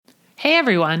Hey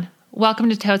everyone, welcome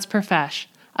to Totes Profesh,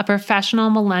 a professional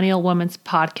millennial woman's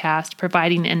podcast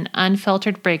providing an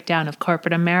unfiltered breakdown of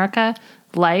corporate America,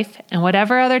 life, and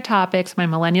whatever other topics my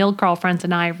millennial girlfriends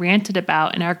and I ranted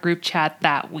about in our group chat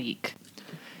that week.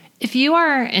 If you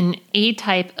are an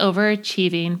A-type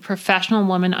overachieving professional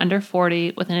woman under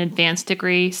 40 with an advanced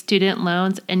degree, student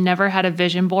loans, and never had a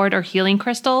vision board or healing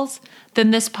crystals,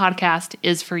 then this podcast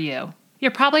is for you.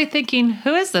 You're probably thinking,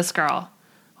 who is this girl?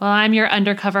 Well, I'm your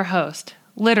undercover host.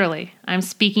 Literally, I'm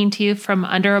speaking to you from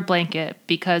under a blanket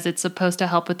because it's supposed to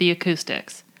help with the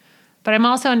acoustics. But I'm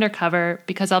also undercover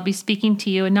because I'll be speaking to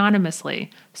you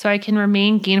anonymously, so I can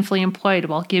remain gainfully employed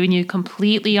while giving you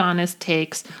completely honest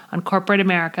takes on corporate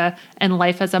America and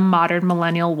life as a modern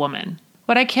millennial woman.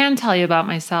 What I can tell you about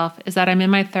myself is that I'm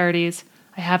in my 30s,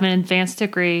 I have an advanced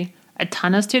degree, a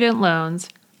ton of student loans,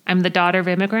 I'm the daughter of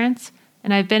immigrants,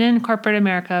 and I've been in corporate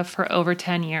America for over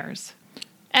 10 years.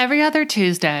 Every other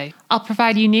Tuesday, I'll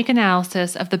provide unique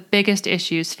analysis of the biggest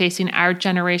issues facing our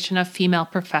generation of female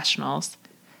professionals.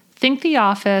 Think The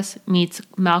Office meets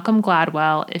Malcolm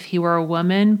Gladwell if he were a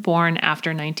woman born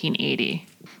after 1980.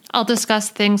 I'll discuss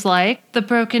things like the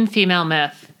broken female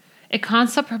myth, a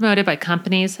concept promoted by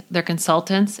companies, their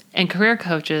consultants, and career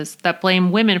coaches that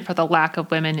blame women for the lack of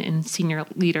women in senior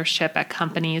leadership at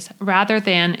companies rather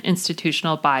than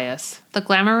institutional bias. The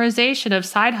glamorization of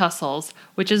side hustles,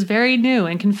 which is very new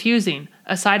and confusing.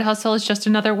 A side hustle is just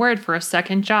another word for a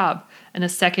second job, and a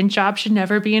second job should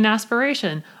never be an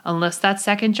aspiration unless that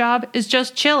second job is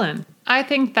just chillin'. I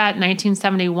think that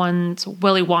 1971's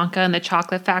Willy Wonka and the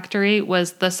Chocolate Factory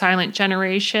was the silent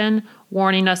generation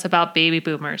warning us about baby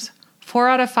boomers. 4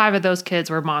 out of 5 of those kids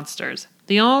were monsters.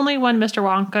 The only one Mr.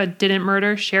 Wonka didn't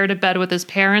murder shared a bed with his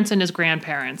parents and his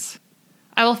grandparents.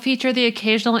 I will feature the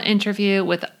occasional interview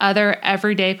with other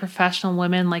everyday professional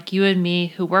women like you and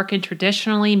me who work in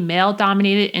traditionally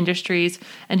male-dominated industries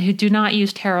and who do not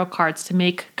use tarot cards to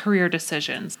make career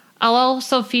decisions. I'll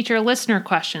also feature listener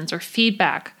questions or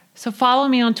feedback, so follow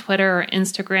me on Twitter or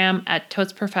Instagram at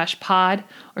Totes Profesh Pod,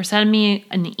 or send me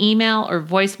an email or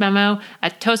voice memo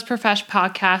at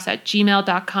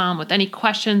totesprofeshpodcast@gmail.com with any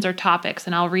questions or topics,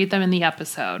 and I'll read them in the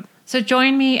episode. So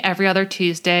join me every other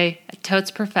Tuesday at Totes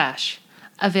Profesh,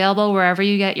 available wherever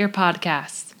you get your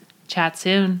podcasts. Chat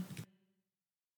soon.